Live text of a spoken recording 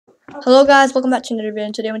Hello guys, welcome back to another video,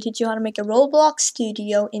 and today I'm going to teach you how to make a Roblox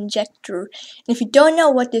Studio Injector. And if you don't know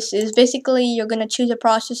what this is, basically you're going to choose a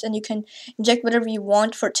process and you can inject whatever you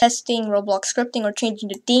want for testing, Roblox scripting, or changing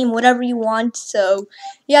the theme, whatever you want. So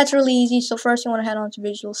yeah, it's really easy. So first you want to head on to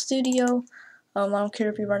Visual Studio. I don't care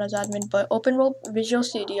if you run as admin, but open Visual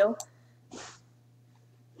Studio.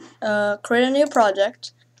 Create a new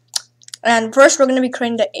project. And first we're going to be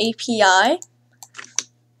creating the API.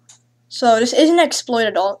 So this isn't an exploit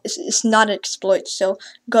at all. It's not an exploit. So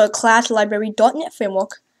go to class library .NET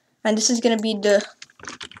framework, and this is gonna be the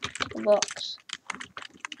Roblox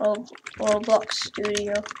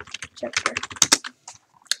Studio Injector.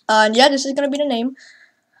 And yeah, this is gonna be the name.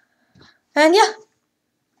 And yeah,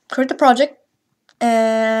 create the project.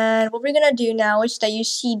 And what we're gonna do now is that you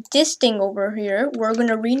see this thing over here. We're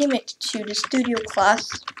gonna rename it to the Studio class.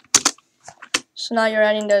 So now you're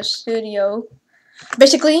adding the Studio,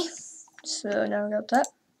 basically. So now we got that.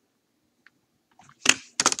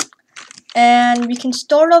 And we can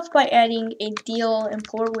start off by adding a DLL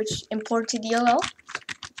import, which imports a DLL.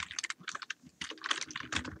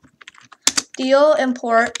 DLL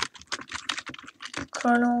import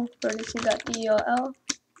kernel vertices.dll.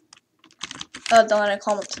 Don't want to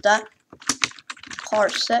comment to that.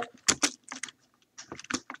 Parse set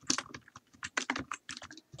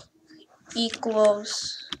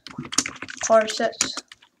equals parse sets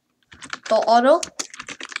dot auto.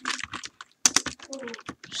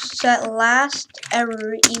 Set last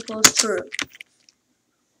error equals true.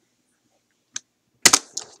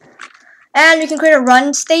 And we can create a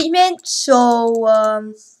run statement. So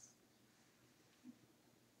I'm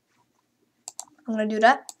gonna do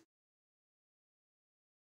that.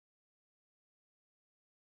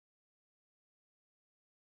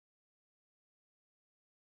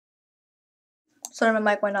 Sorry, my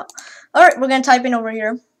mic went out. Alright, we're gonna type in over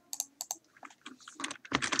here.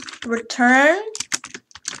 Return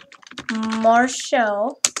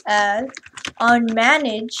Marshall as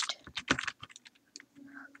unmanaged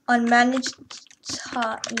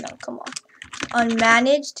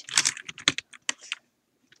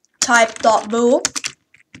type.bool,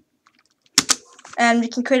 and we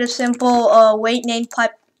can create a simple wait name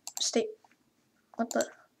pipe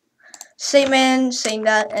statement saying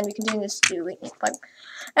that, and we can do this to wait name pipe.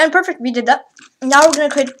 And perfect, we did that. Now we're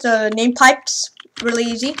gonna create the name pipes. Really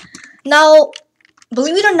easy. Now,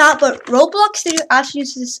 believe it or not, but Roblox Studio actually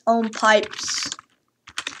uses its own pipes.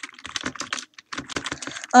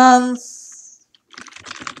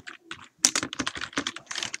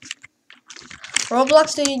 Roblox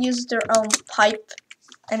Studio uses their own pipe,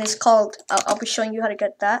 and it's called. I'll be showing you how to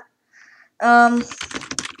get that.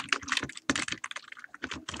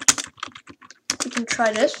 We can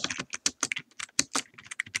try this.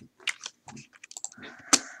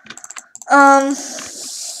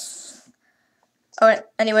 Alright,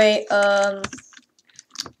 anyway,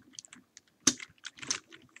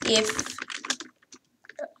 if,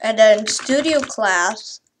 and then studio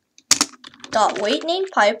class dot wait name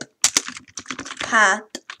pipe path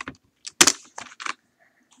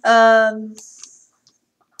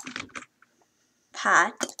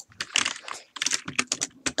path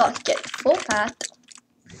dot get full path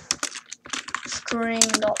string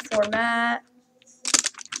dot format,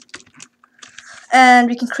 and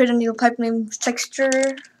we can create a new pipe name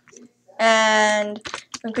texture, and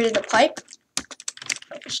we can create a pipe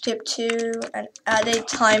step 2 and add a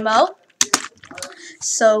timeout.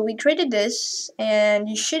 So we created this, and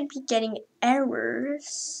you should be getting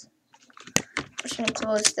errors. I'm just gonna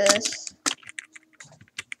close this,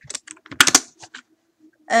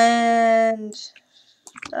 and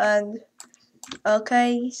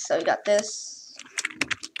okay, so we got this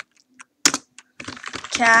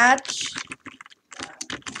catch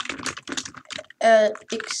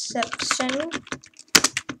exception,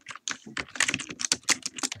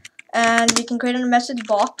 and we can create a message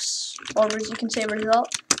box, or as you can say result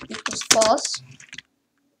equals false.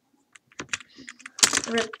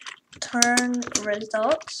 Return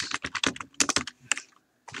results,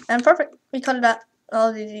 and perfect. We cut it out.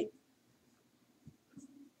 All easy.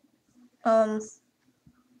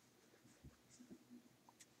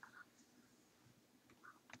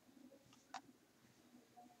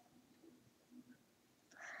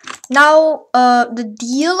 Now, the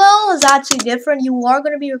DLL is actually different. You are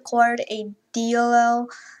going to be required a DLL,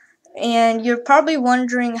 and you're probably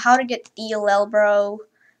wondering how to get DLL, bro.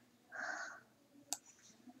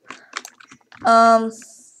 Let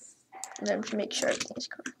me make sure everything is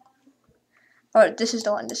correct. Alright, this is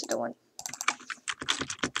the one. This is the one.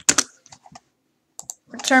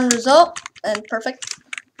 Return result, and perfect.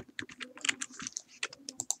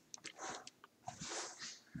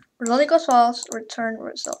 result equals false, return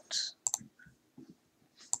results.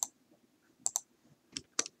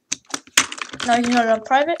 Now you can run a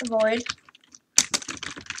private void,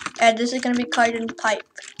 and this is gonna be called in pipe.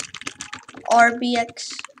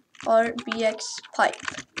 RBX pipe.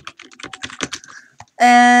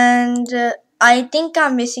 And I think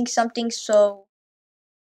I'm missing something, so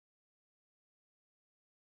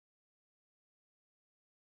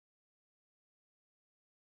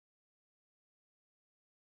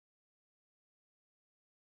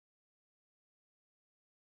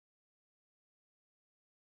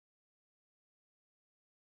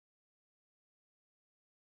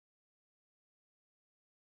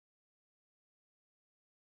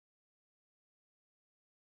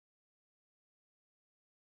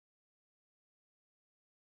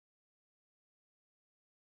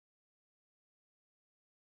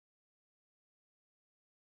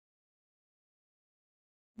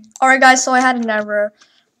alright guys, so I had an error,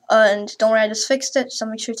 and don't worry, I just fixed it, so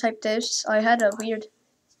make sure you type this. I had a weird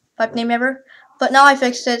pipe name error, but now I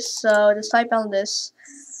fixed it, so just type on this.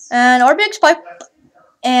 And RBX pipe,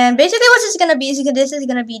 and basically what this is gonna be is this is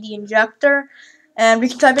gonna be the injector, and we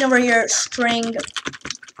can type in over here string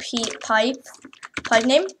pipe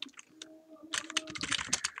name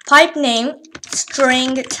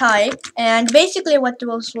string type, and basically what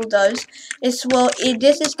this will does is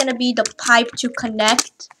this is gonna be the pipe to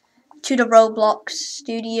connect to the Roblox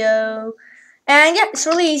Studio. And yeah, it's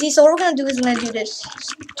really easy. So what we're gonna do is we're gonna do this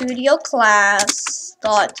studio class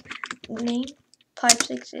dot name pipes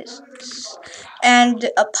exists, and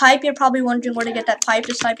a pipe. You're probably wondering where to get that pipe.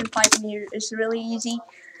 Just type in pipe in here. It's really easy.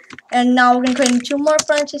 And now we're gonna create 2 more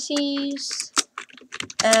parentheses,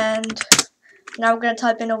 and now we're gonna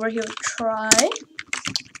type in over here try.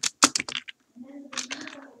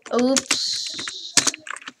 Oops.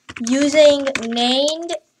 Using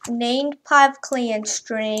named pipe client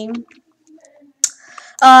string.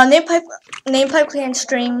 Name pipe client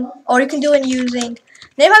string, or you can do it using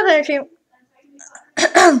name pipe client string.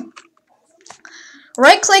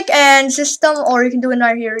 Right click and system, or you can do it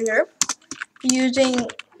right here using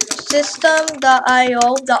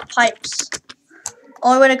system.io.pipes.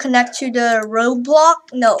 Only way to connect to the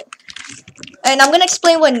Roblox. No. And I'm gonna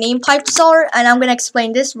explain what name pipes are, and I'm gonna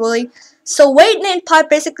explain this really. So wait name pipe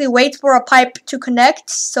basically waits for a pipe to connect,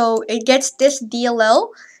 so it gets this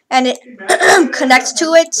DLL and it connects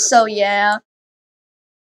to it. So yeah.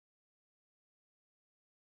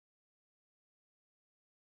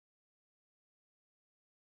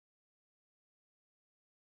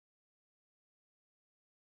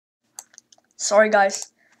 Sorry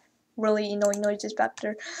guys, really annoying noises back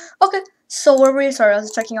there. Okay, so where were we? Sorry, I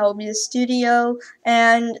was checking out the studio,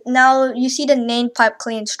 and now you see the name pipe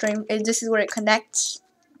client string. This is where it connects.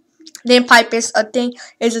 Name pipe is a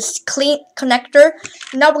clean connector.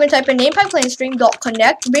 Now we're gonna type in name pipe client string dot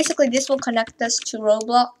connect. Basically, this will connect us to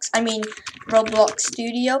Roblox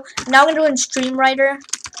Studio. Now we're gonna do in Stream Writer.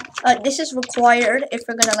 This is required if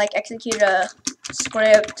we're gonna like execute a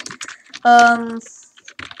script.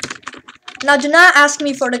 Now do not ask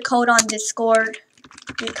me for the code on Discord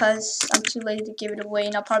because I'm too lazy to give it away,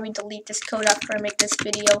 and I'll probably delete this code after I make this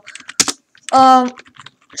video.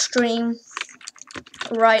 Stream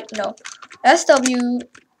right SW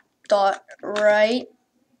dot right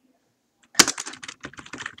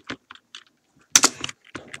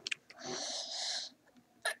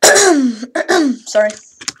sorry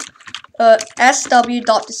SW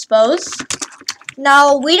dot dispose.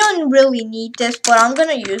 Now we don't really need this, but I'm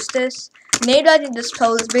gonna use this.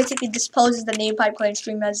 Name.dispose basically disposes the name pipe client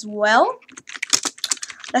string as well.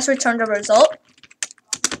 Let's return the result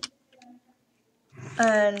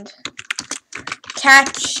and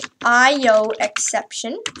catch IO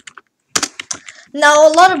exception. Now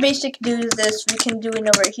a lot of basic do this. We can do it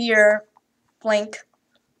over here. Blank.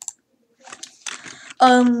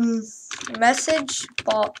 Message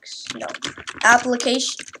box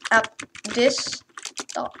application this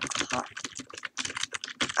dot hot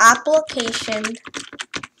application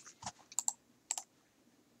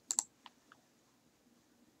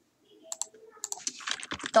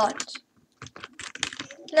dot.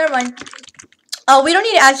 Never mind. We don't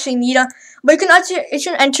need a, but you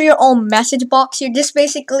should enter your own message box here. This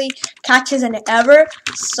basically catches an error.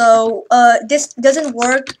 So this doesn't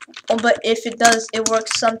work, but if it does, it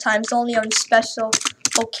works sometimes only on special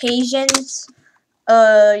occasions.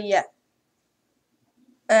 Yeah.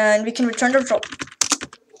 And we can return the result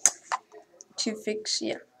to fix,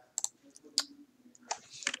 yeah.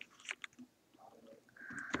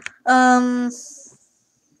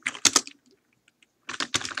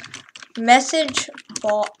 Message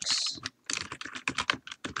box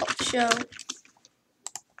show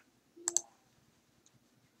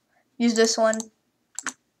use this one.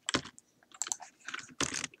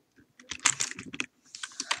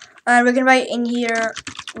 And we can write in here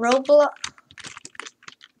Roblox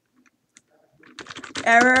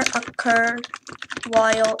error occurred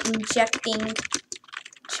while injecting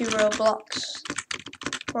to Roblox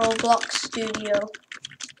Studio.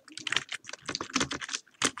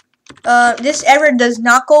 This error does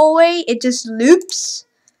not go away, it just loops.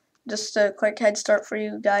 Just a quick head start for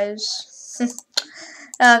you guys.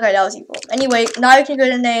 Okay, that was evil. Anyway, now you can go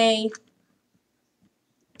in a...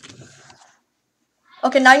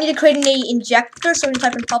 Okay, now you need to create an injector, so we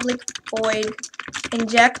type in public void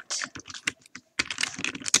inject.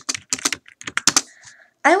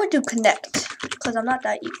 I would do connect, because I'm not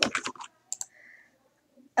that evil.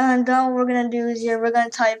 And then what we're gonna do is here, we're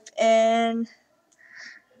gonna type in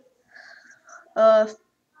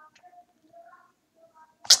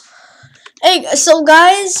hey, so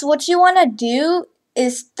guys, what you wanna do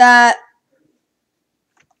is that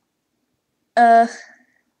so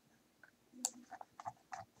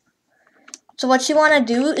what you wanna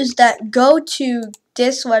do is that go to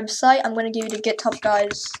this website. I'm gonna give you the GitHub,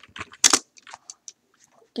 guys.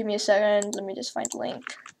 Give me a second, let me just find the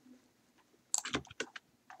link.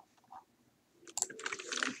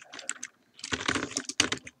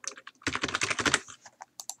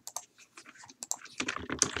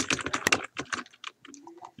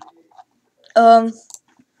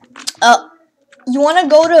 You want to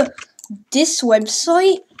go to this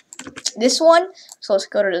website, this one. So let's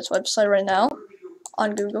go to this website right now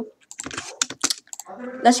on Google.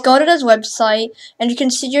 Let's go to this website, and you can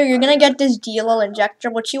see here you're gonna get this DLL injector.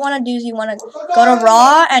 What you want to do is you want to go to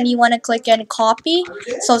raw, and you want to click and copy.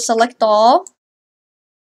 So select all.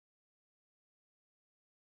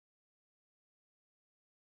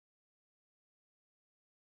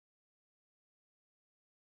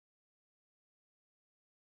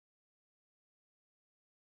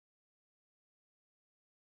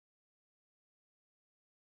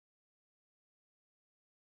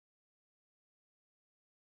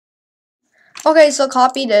 Okay, so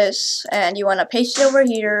copy this, and you want to paste it over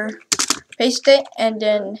here. Paste it, and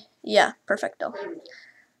then yeah, perfecto.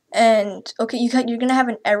 And okay, you're gonna have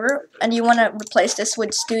an error, and you want to replace this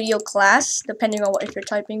with studio class, depending on what if you're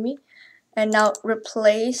typing me. And now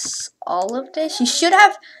replace all of this. You should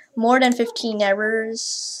have more than 15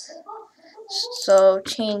 errors. So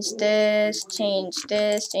change this, change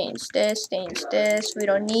this, change this, change this. We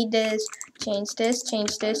don't need this. Change this,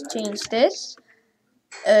 change this, change this.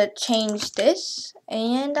 Change this,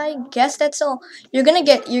 and I guess that's all. You're gonna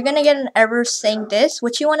get an error saying this.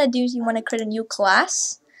 What you want to do is you want to create a new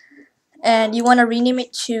class, and you want to rename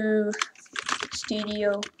it to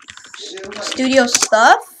studio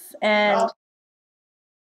stuff. And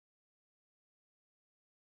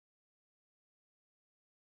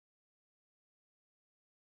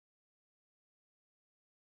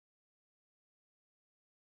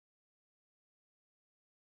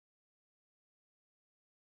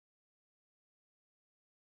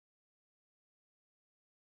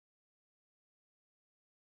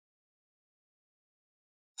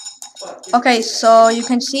okay, so you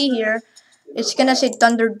can see here it's gonna say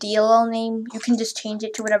Thunder DLL name. You can just change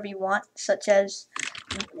it to whatever you want, such as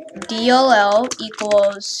DLL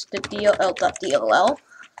equals the DLL.DLL.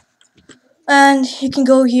 And you can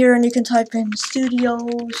go here and you can type in studio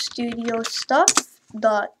stuff.dll.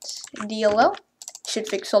 Should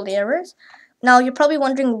fix all the errors. Now you're probably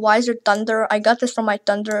wondering, why is there Thunder? I got this from my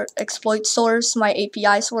Thunder exploit source, my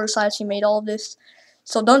API source. I actually made all of this.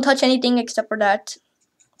 So don't touch anything except for that.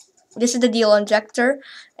 This is the DLL injector,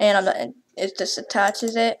 and it just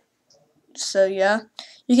attaches it. So yeah,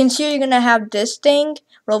 you can see you're gonna have this thing,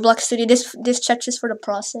 Roblox Studio. This checks for the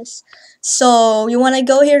process. So you want to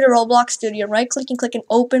go here to Roblox Studio, right click and click an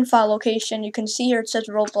open file location. You can see here it says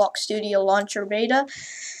Roblox Studio Launcher Beta,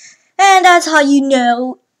 and that's how you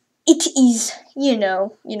know it is, you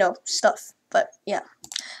know stuff. But yeah,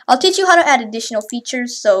 I'll teach you how to add additional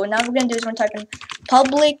features. So now what we're gonna do is we're gonna type in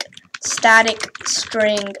public static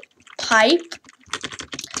string pipe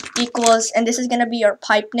equals, and this is gonna be your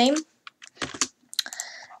pipe name.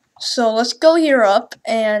 So let's go here up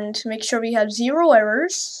and make sure we have 0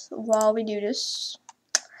 errors while we do this.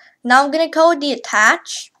 Now I'm gonna code the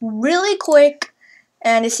attach really quick,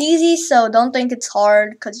 and it's easy, so don't think it's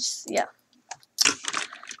hard, cause yeah.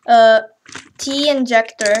 T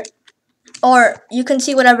injector, or you can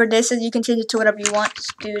see whatever this is, you can change it to whatever you want.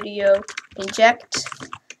 Studio inject,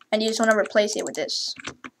 and you just want to replace it with this.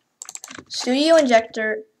 Studio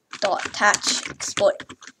injector dot attach exploit.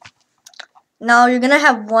 Now you're gonna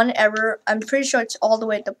have one error. I'm pretty sure it's all the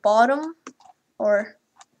way at the bottom, or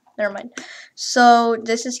never mind. So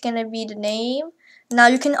this is gonna be the name. Now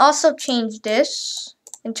you can also change this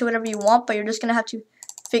into whatever you want, but you're just gonna have to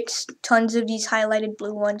fix tons of these highlighted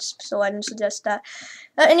blue ones, so I didn't suggest that.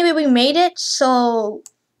 Anyway, we made it, so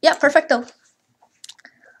yeah, perfecto.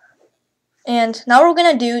 And now what we're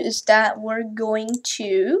gonna do is that we're going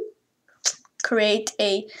to create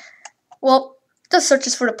a, well, the search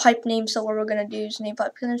is for the pipe name, so what we're gonna do is name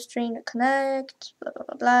pipe string to connect, blah blah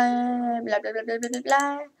blah blah blah blah blah blah blah blah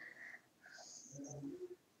blah.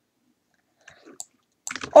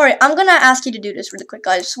 Alright, I'm gonna ask you to do this really quick,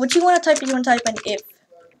 guys. What you wanna type, you wanna type an if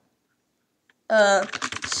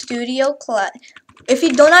studio class. If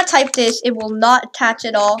you do not type this, it will not attach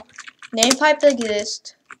at all. Name pipe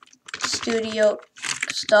exist studio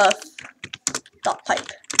stuff dot pipe.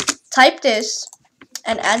 Type this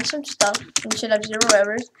and add some stuff. You should have 0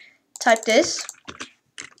 errors. Type this.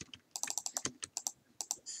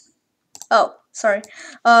 Oh, sorry.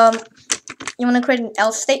 You want to create an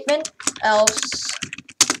else statement. Else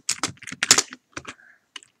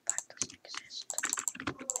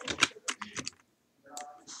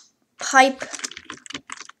pipe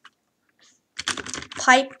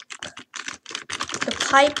the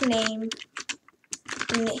pipe name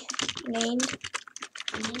named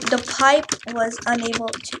the pipe was unable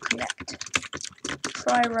to connect.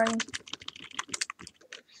 Try running.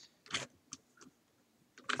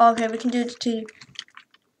 Okay, we can do it to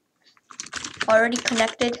already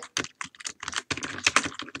connected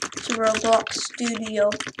to Roblox Studio.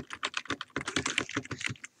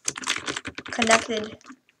 Connected.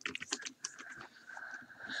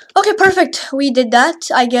 Okay, perfect. We did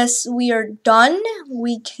that. I guess we are done.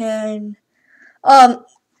 We can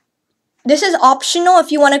this is optional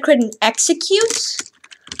if you want to create an execute.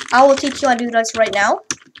 I will teach you how to do this right now.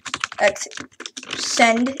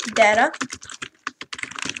 Send data.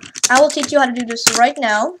 I will teach you how to do this right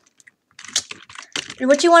now.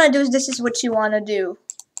 What you want to do is this is what you want to do.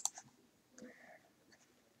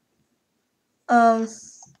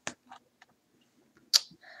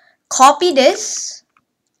 Copy this,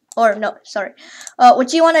 or no, sorry.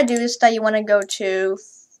 What you want to do is that you want to go to,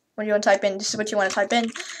 what you want to type in, this is what you want to type in,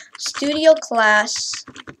 studio class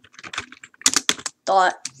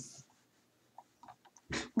dot,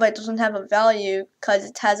 but it doesn't have a value because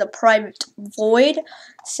it has a private void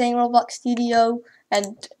saying Roblox Studio,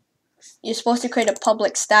 and you're supposed to create a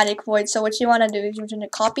public static void. So what you want to do is you're going to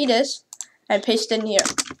copy this and paste it in here.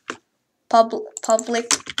 Public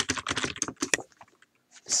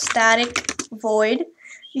static void.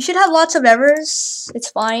 You should have lots of errors. It's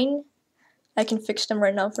fine. I can fix them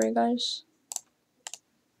right now for you guys.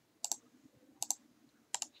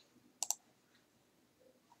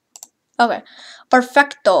 Okay,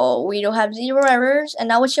 perfecto. We don't have 0 errors. And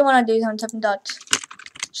now what you want to do is type in dot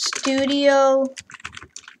studio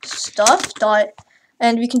stuff dot,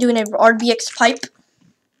 and we can do an RBX pipe.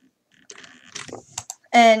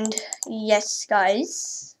 And yes,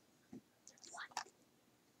 guys.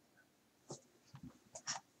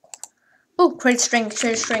 Oh, create string.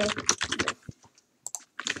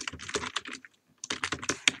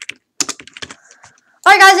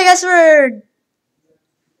 Alright, guys, I guess we're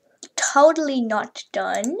totally not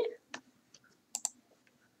done.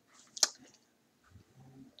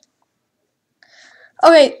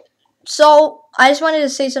 Okay, so I just wanted to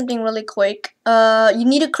say something really quick. You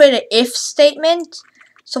need to create an if statement.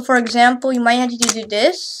 So for example, you might have to do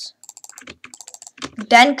this,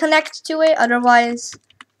 then connect to it. Otherwise,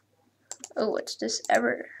 oh, what's this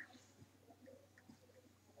error?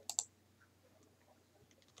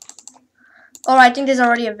 Oh, I think there's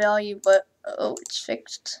already a value, but oh, it's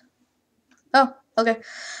fixed. Oh, okay.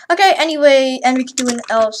 Okay, anyway, and we can do an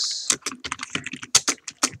else.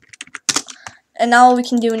 And now what we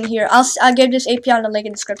can do in here, I'll give this API on the link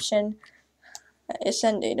in the description.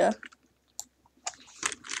 Send data.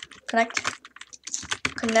 Connect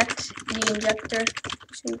the injector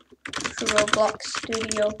to Roblox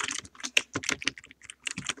Studio.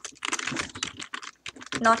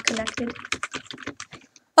 Not connected.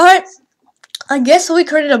 Alright, I guess we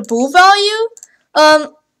created a bool value.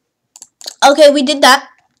 Okay, we did that.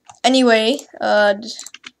 Anyway, the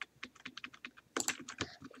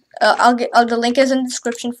link is in the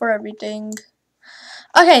description for everything.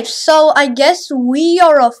 Okay, so I guess we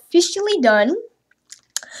are officially done.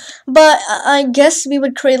 But I guess we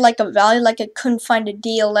would create like a value, like I couldn't find a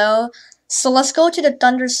DLL. So let's go to the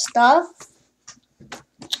Thunder stuff.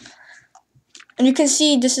 And you can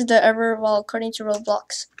see this is the error, well, according to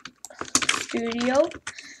Roblox Studio.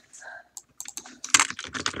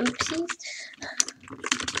 Oopsie.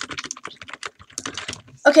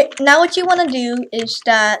 Okay, now what you want to do is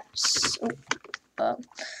that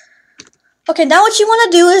Okay, now what you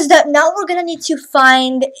want to do is that now we're gonna need to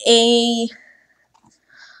find a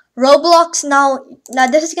Roblox. Now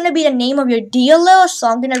this is gonna be the name of your DLL, so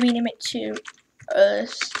I'm gonna rename it to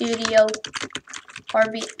Studio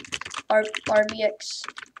RB RBX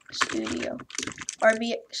Studio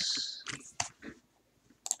RBX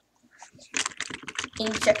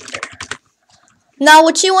Injector. Now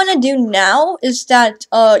what you want to do now is that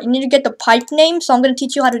you need to get the pipe name, so I'm going to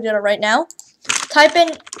teach you how to do that right now. Type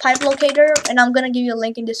in pipe locator, and I'm going to give you a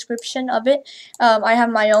link in description of it. I have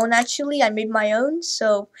my own actually. I made my own,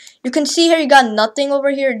 so you can see here you got nothing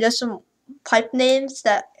over here, just some pipe names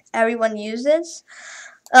that everyone uses.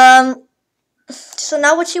 So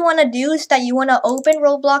now what you want to do is that you want to open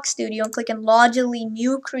Roblox Studio and click on logically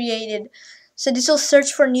new created. So this will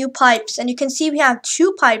search for new pipes, and you can see we have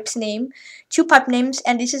two pipe names,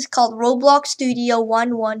 and this is called Roblox Studio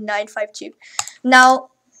 11952. Now,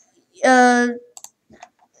 I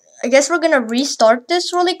guess we're gonna restart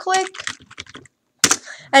this really quick,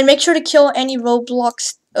 and make sure to kill any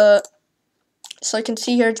Roblox. So you can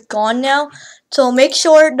see here it's gone now. So make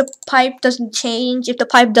sure the pipe doesn't change. If the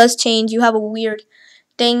pipe does change, you have a weird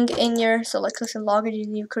thing in your, so like listen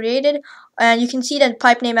login you created, and you can see that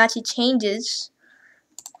pipe name actually changes.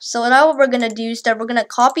 So now what we're gonna do is that we're gonna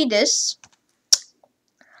copy this,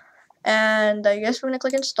 and I guess we're gonna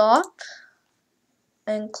click and stop,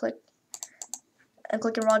 and click on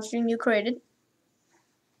Roger you created.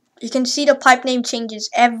 You can see the pipe name changes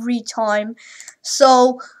every time.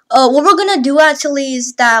 So what we're gonna do actually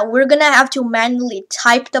is that we're gonna have to manually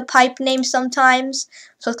type the pipe name sometimes.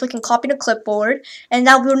 So let's click and copy the clipboard. And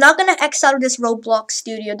now we're not gonna X out of this Roblox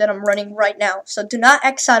Studio that I'm running right now. So do not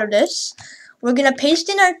X out of this. We're gonna paste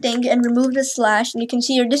in our thing and remove the slash. And you can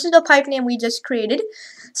see here, this is the pipe name we just created.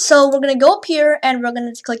 So we're gonna go up here and we're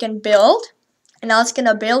gonna click and build. And now it's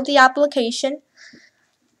gonna build the application.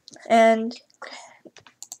 And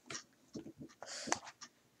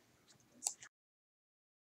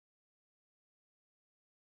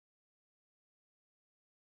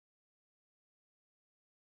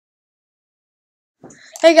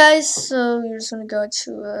hey guys, so you're just gonna go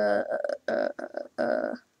to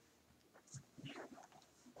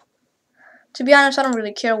be honest, I don't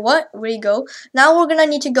really care where you go. Now we're gonna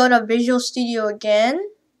need to go to Visual Studio again.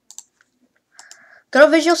 Go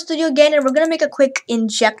to Visual Studio again, and we're gonna make a quick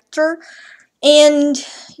injector. And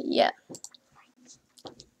yeah.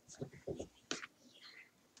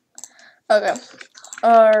 Okay.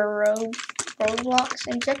 Roblox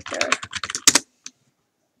Injector.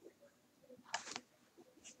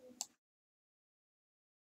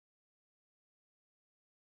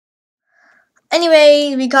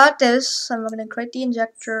 Anyway, we got this, and we're gonna create the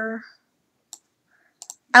injector.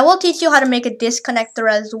 I will teach you how to make a disconnector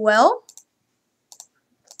as well.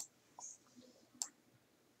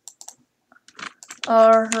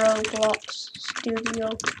 Our Roblox Studio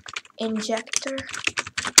Injector.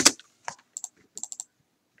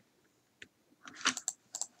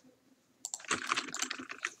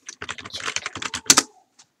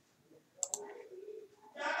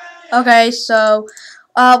 Okay, so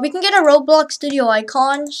we can get a Roblox Studio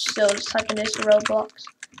icon. So let's type in this Roblox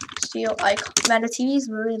Studio icon. Man, the TV is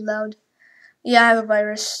really loud. Yeah, I have a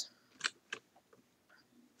virus.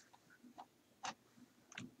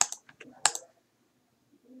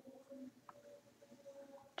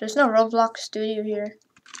 There's no Roblox Studio here.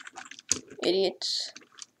 Idiots.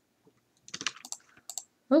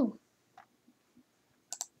 Ooh.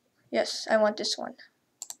 Yes, I want this one.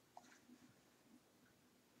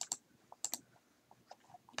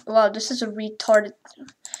 Wow, this is a retarded.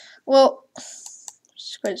 Well,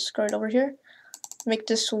 scroll it over here. Make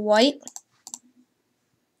this white.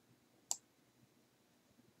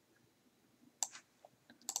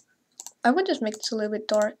 I would just make this a little bit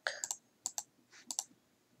dark.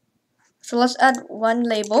 So let's add one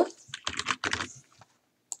label.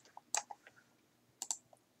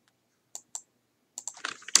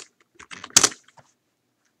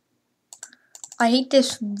 I hate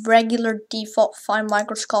this regular default font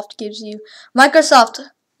Microsoft gives you. Microsoft,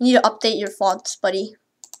 you need to update your fonts, buddy.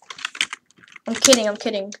 I'm kidding.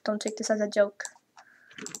 Don't take this as a joke.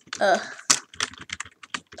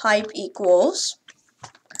 Pipe equals.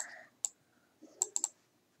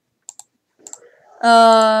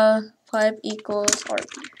 Pipe equals our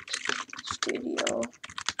studio.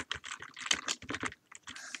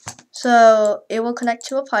 So it will connect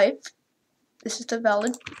to a pipe. This is the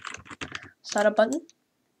valid. Start a button.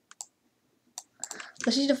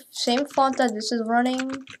 This is the same font that this is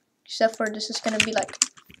running, except for this is gonna be like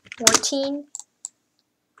 14.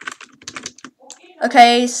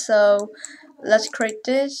 Okay, so let's create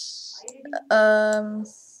this.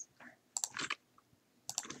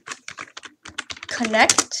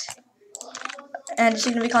 connect, and this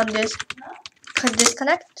is gonna become this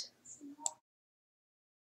disconnect.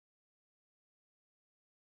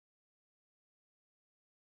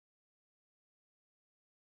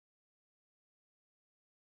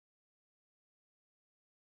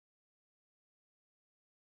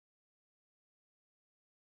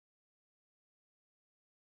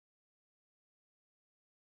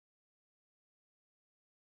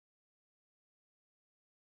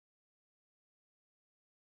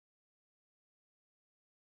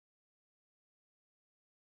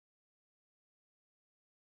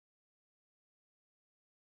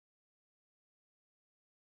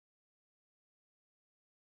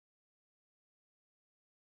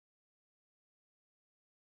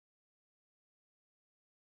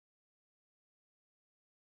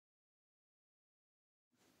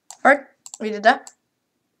 Alright, we did that.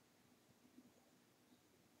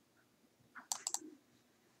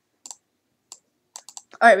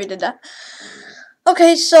 Alright, we did that.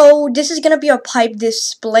 Okay, so this is gonna be our pipe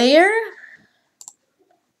displayer.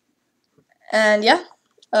 And yeah,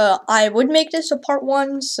 I would make this a part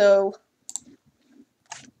 1, so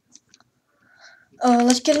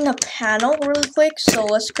let's get in a panel really quick. So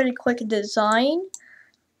let's create a quick design.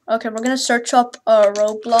 Okay, we're gonna search up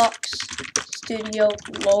Roblox Studio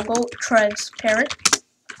logo transparent.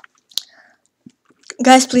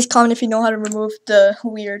 Guys, please comment if you know how to remove the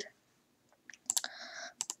weird.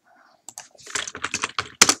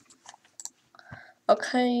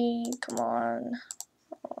 Okay, come on.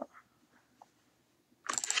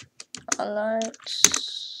 Alright.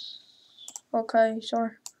 Okay,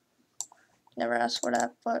 sure. Never asked for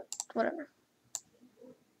that, but whatever.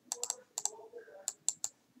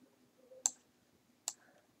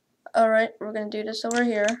 Alright, we're gonna do this over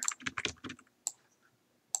here.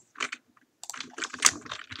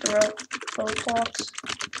 The Roblox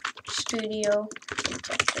Studio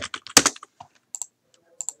Injector.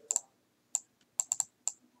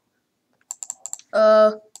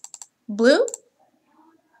 Blue?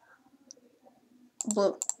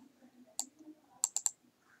 Blue.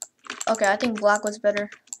 Okay, I think black was better.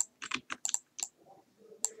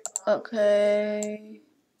 Okay.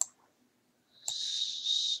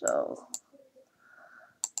 So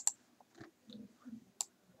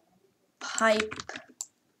pipe.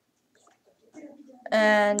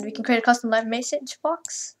 And we can create a custom live message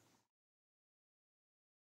box.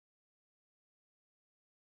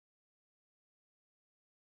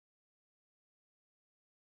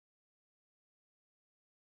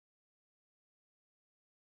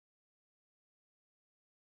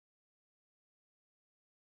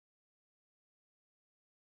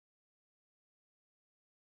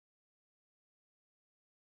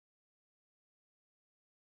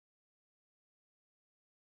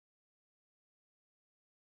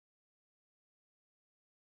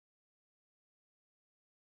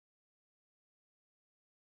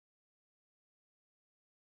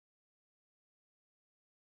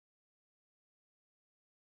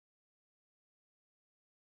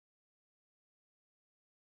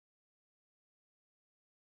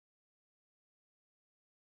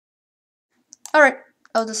 Alright,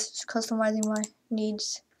 I was just customizing my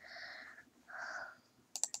needs.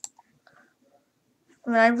 I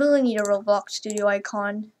mean, I really need a Roblox Studio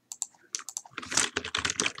icon.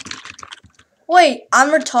 Wait,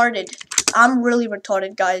 I'm retarded. I'm really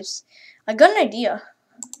retarded, guys. I got an idea.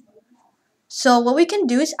 So what we can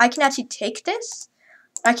do is I can actually take this.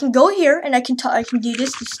 I can go here and I can do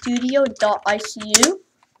this to studio.icu.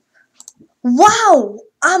 Wow,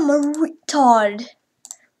 I'm a retard.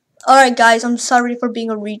 Alright guys, I'm sorry for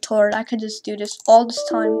being a retard. I could just do this all this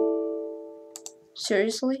time.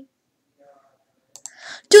 Seriously?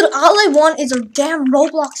 Dude, all I want is a damn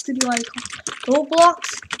Roblox Studio icon.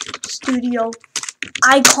 Roblox Studio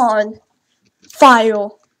icon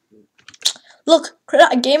file. Look, create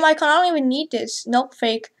a game icon. I don't even need this. Nope,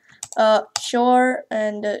 fake. Sure,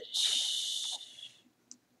 and I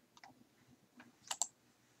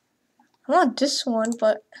want this one,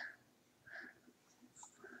 but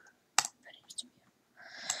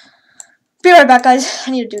be right back, guys.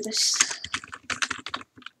 I need to do this.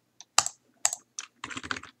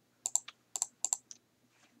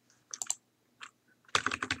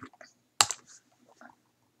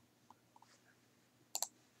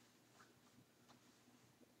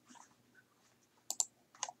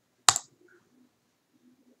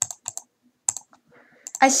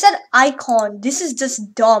 I said icon. This is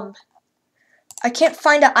just dumb. I can't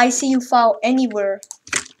find an ICU file anywhere.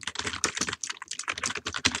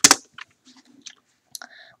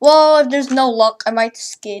 Well, if there's no luck, I might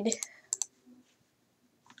skid.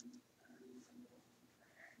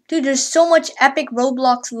 Dude, there's so much epic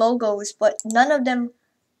Roblox logos, but none of them.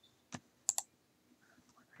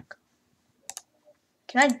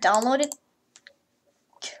 Can I download it?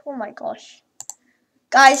 Oh my gosh.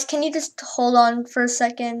 Guys, can you just hold on for a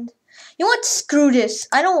second? You know what? Screw this.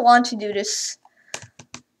 I don't want to do this.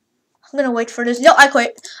 I'm gonna wait for this. No, I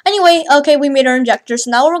quit. Anyway, okay, we made our injector.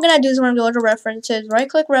 So now what we're gonna do is we're gonna go to references,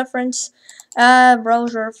 right-click reference,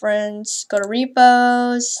 browse reference, go to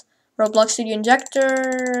repos, Roblox Studio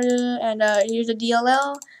Injector, and here's the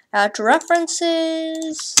DLL. Add to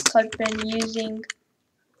references. Type in using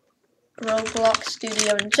Roblox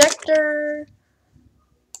Studio Injector.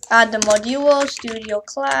 Add the module Studio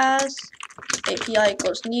class. API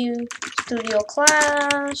equals new Studio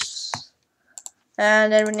class.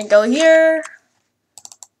 And then we're gonna go here.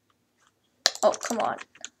 Oh, come on.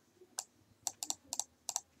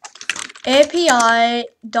 API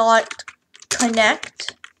dot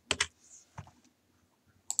connect.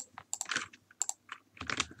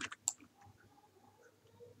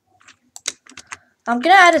 I'm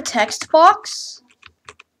gonna add a text box.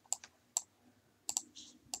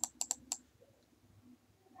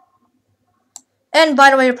 And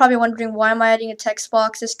by the way, you're probably wondering why am I adding a text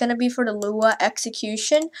box? It's gonna be for the Lua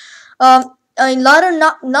execution. Not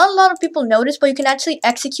a lot of people notice, but you can actually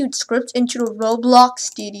execute scripts into the Roblox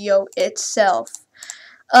Studio itself.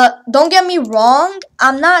 Don't get me wrong,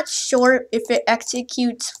 I'm not sure if it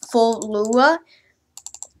executes full Lua.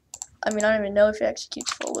 I mean, I don't even know if it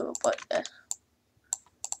executes full Lua, but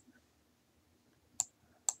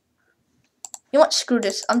you know what? Screw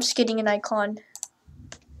this. I'm just getting an icon.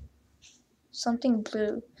 Something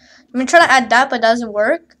blue. I'm gonna try to add that, but it doesn't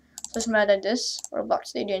work. So I'm gonna add this Roblox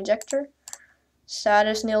Studio Injector.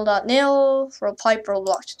 Status nil.nil for a pipe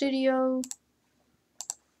Roblox Studio.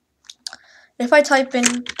 If I type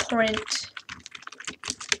in print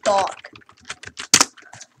doc,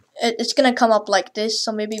 it's gonna come up like this.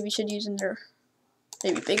 So maybe we should use in there,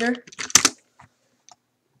 maybe bigger.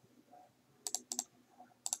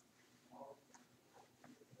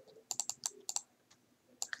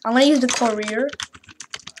 I'm gonna use the courier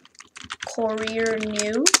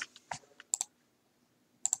new,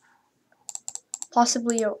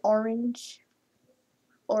 possibly an orange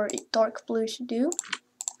or a dark blue should do.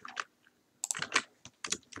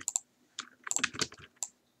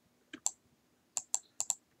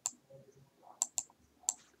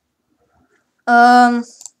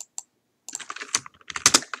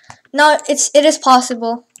 No, it is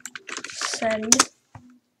possible. Send.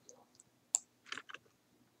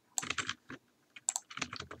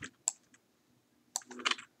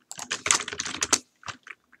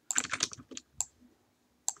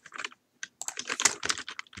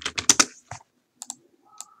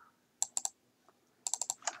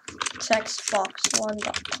 Text box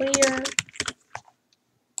 1.clear.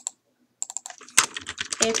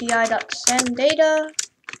 API.send data.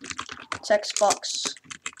 Text box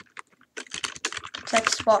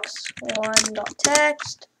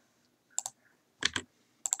 1.text.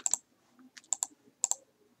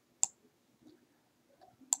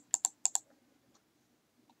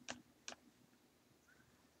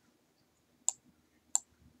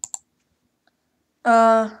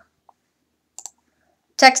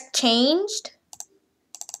 Text changed.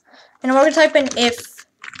 And we're gonna type in if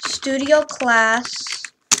studio class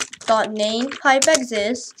dot name pipe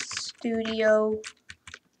exists. Studio.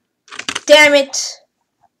 Damn it.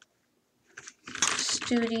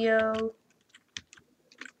 Studio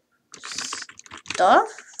stuff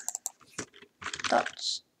dot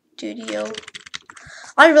studio.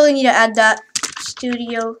 I really need to add that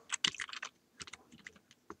studio.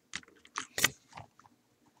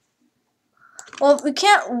 Well, we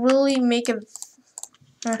can't really make a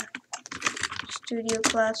studio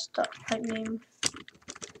class dot pipe name.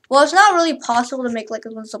 Well, it's not really possible to make like a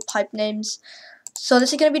bunch of pipe names. So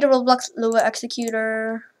this is gonna be the Roblox Lua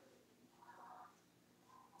executor.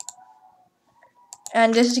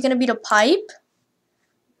 And this is gonna be the pipe.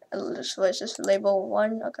 So it's just label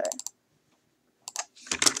 1, okay.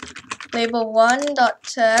 Label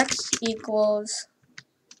 1.text equals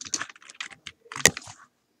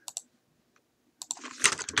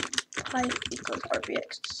pipe equals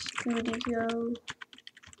RBX Studio.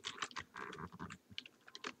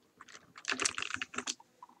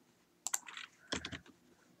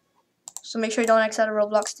 So make sure you don't X out of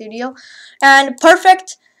Roblox Studio. And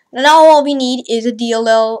perfect. Now all we need is a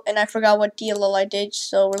DLL, and I forgot what DLL I did.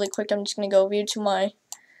 So really quick, I'm just gonna go over here to my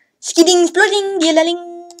skidding, splitting,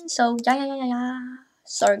 DLLing. So yeah.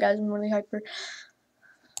 Sorry guys, I'm really hyper.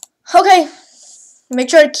 Okay, make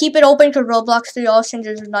sure to keep it open because Roblox Studio all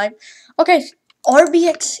changes tonight. Okay,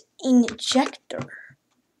 RBX Injector.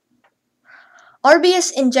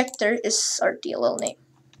 RBS Injector is our DLL name.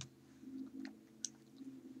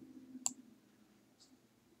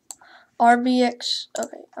 RBX.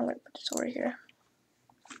 Okay, I'm gonna put this over here.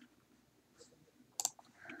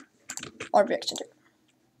 RBX Injector.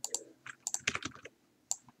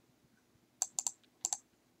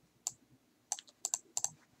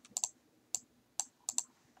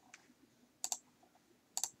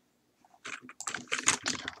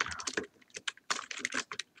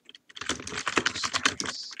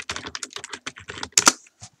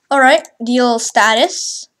 Alright, DLL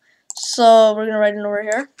status. So we're gonna write it over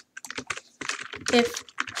here. If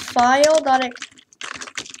file.exists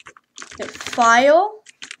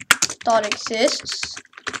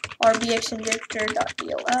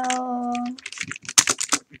rbxinjector.dll.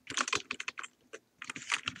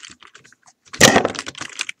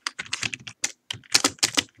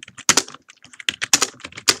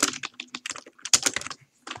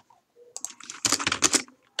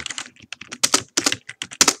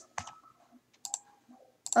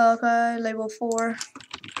 Okay, label 4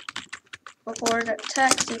 before the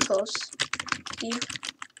text equals D.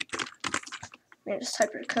 Let me just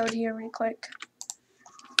type your code here really quick.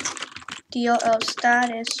 DLL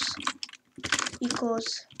status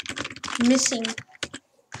equals missing.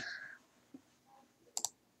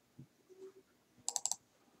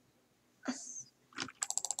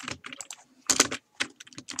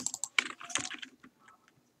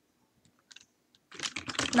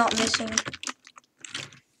 Not missing.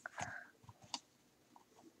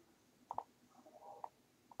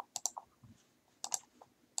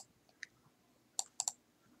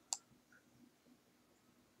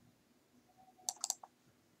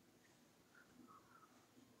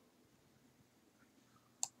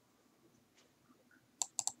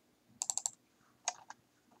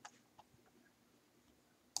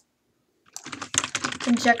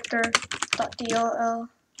 Injector.dll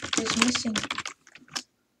is missing.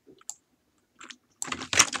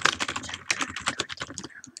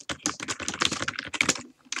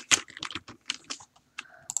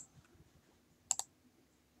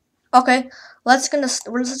 Okay, let's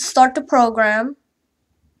start the program.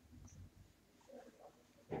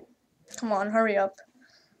 Come on, hurry up.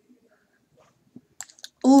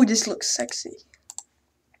 Ooh, this looks sexy.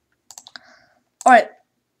 Alright,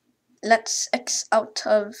 let's X out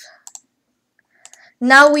of.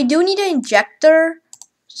 Now we do need an injector.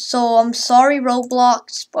 So I'm sorry,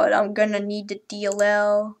 Roblox, but I'm gonna need the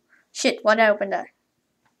DLL. Shit, why did I open that?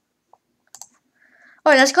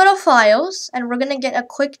 Alright, let's go to files, and we're gonna get a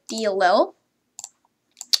quick DLL.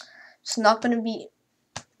 It's not gonna be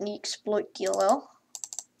the exploit DLL.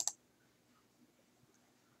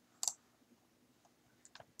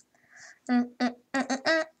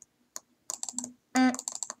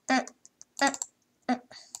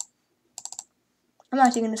 I'm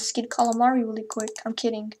actually gonna skid calamari really quick. I'm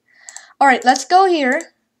kidding. Alright, let's go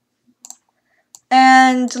here.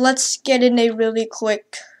 And let's get in a really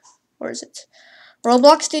quick. Where is it?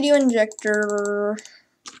 Roblox Studio Injector.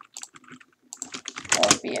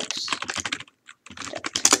 RBX.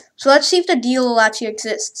 So let's see if the DLL actually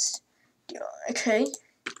exists. Okay.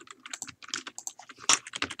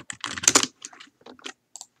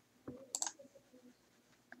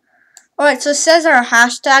 Alright, so it says our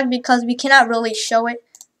hashtag because we cannot really show it.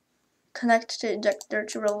 Connect to injector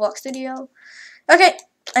to Roblox Studio. Okay,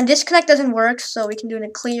 and disconnect doesn't work, so we can do it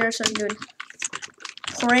in clear. So we do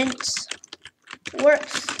print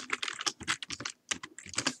works.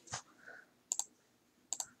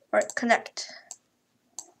 Alright, connect.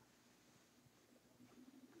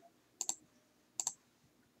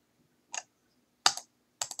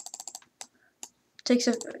 Takes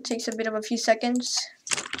a bit of a few seconds.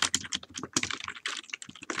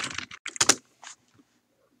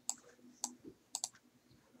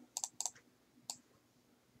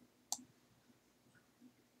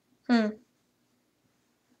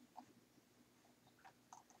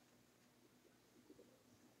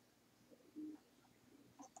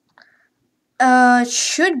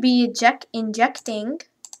 Should be injecting.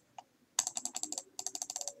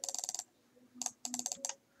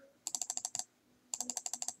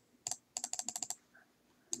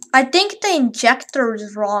 I think the injector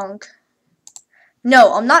is wrong.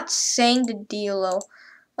 No, I'm not saying the DLL.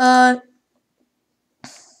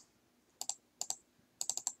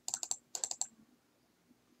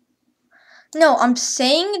 No, I'm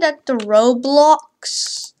saying that the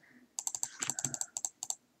Roblox.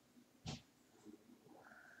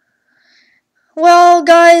 Well,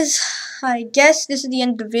 guys, I guess this is the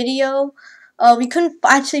end of the video. We couldn't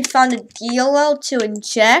actually find a DLL to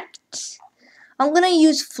inject. I'm gonna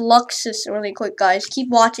use Fluxus really quick, guys. Keep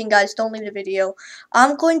watching, guys. Don't leave the video.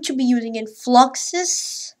 I'm going to be using in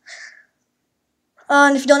Fluxus.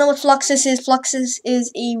 And if you don't know what Fluxus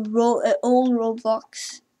is a old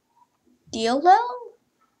Roblox DLL?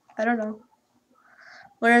 I don't know.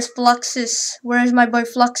 Where's Fluxus? Where's my boy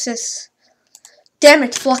Fluxus? Damn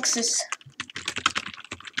it, Fluxus.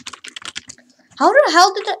 How the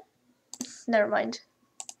hell did that? Never mind.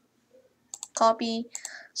 Copy.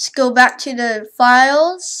 Let's go back to the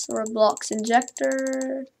files. Roblox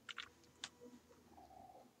Injector.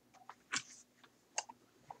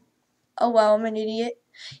 Oh wow, I'm an idiot.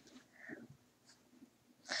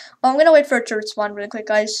 Well, I'm gonna wait for it to respond really quick,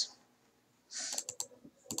 guys.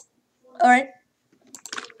 Alright.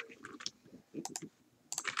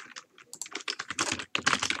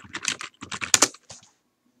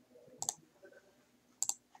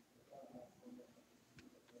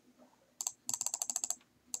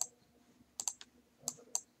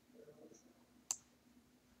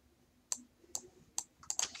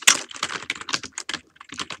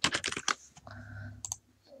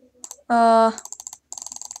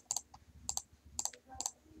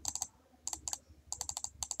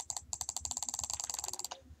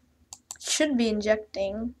 Should be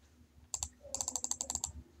injecting.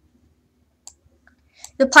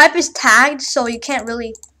 The pipe is tagged, so you can't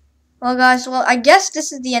really. Well, guys, well, I guess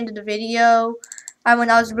this is the end of the video. I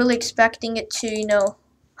was really expecting it to, you know.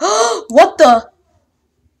 What the?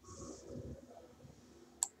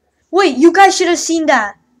 Wait, you guys should have seen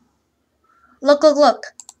that. Look, look, look.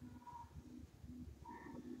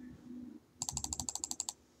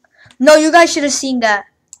 No, you guys should have seen that.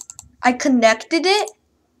 I connected it.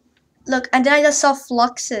 Look, and then I just saw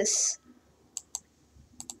Fluxus.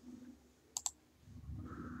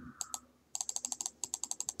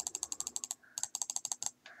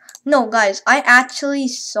 No, guys, I actually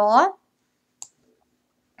saw.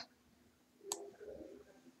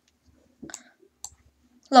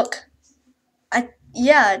 Look.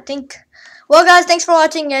 Yeah, I think. Well, guys, thanks for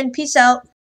watching and peace out.